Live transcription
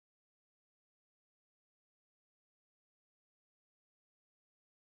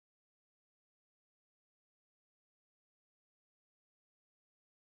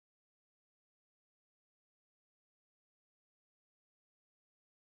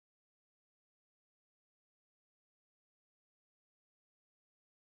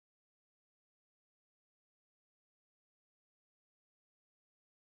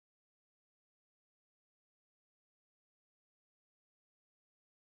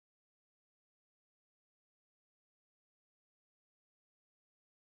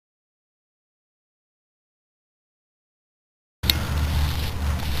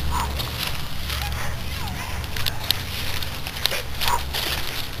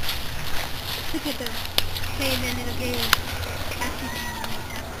Look at them. Playing their little game.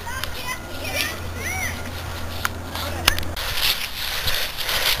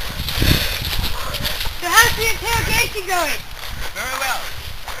 So how's the interrogation going? Very well.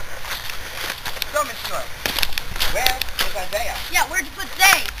 So, Miss Joy, where is Isaiah? Yeah, where'd you put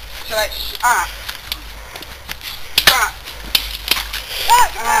Zay? Shall I...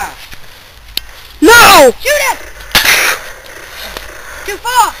 No! Shoot him! Too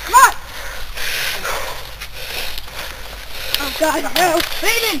far! Come on! Oh God, no!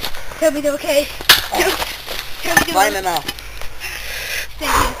 Raven! Tell me they're okay. Tell me they're Fine okay. enough.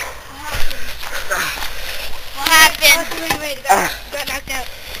 Thank you. What happened? Wait, got knocked out.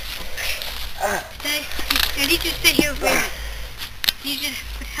 I need you to sit here with Raven. I need you to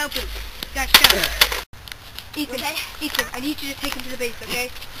help him. Got shot. Ethan, okay? Ethan, I need you to take him to the base,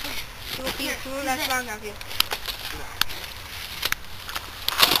 okay? He won't last long out here.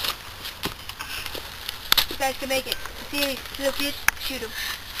 You guys can make it. Seriously, shoot him.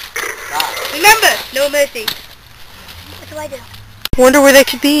 Remember, no mercy. What do I do? Wonder where they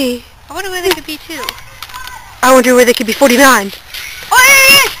could be. I wonder where they could be too. I wonder where they could be. 49. Oh, there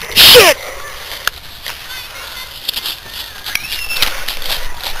he is! Shit!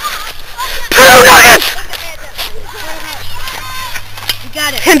 You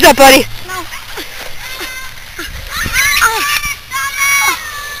got it. Hands up, buddy. No.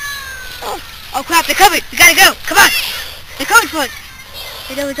 Oh crap, they're covered. We gotta go. Come on. They're covered for us.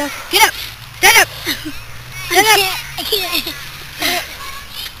 Get up. Get up. Stand up. Stand up.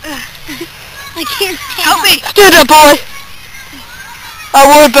 I can't stand Help me. Stand up, boy. I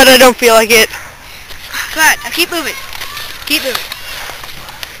would, but I don't feel like it. Come on. Now keep moving. Keep moving.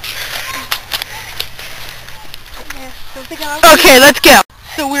 Yeah, don't think I'll... Okay, let's go.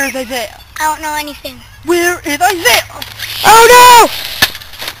 So where's Isaiah? I don't know anything. Where is Isaiah? Oh no!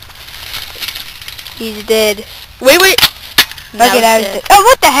 He's dead. Wait. Now get out of it. Oh,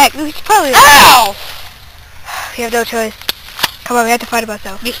 what the heck? He's probably... Ow! We have no choice. Come on, we have to fight him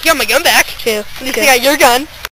ourselves. You got my gun back. True. At least I got your gun.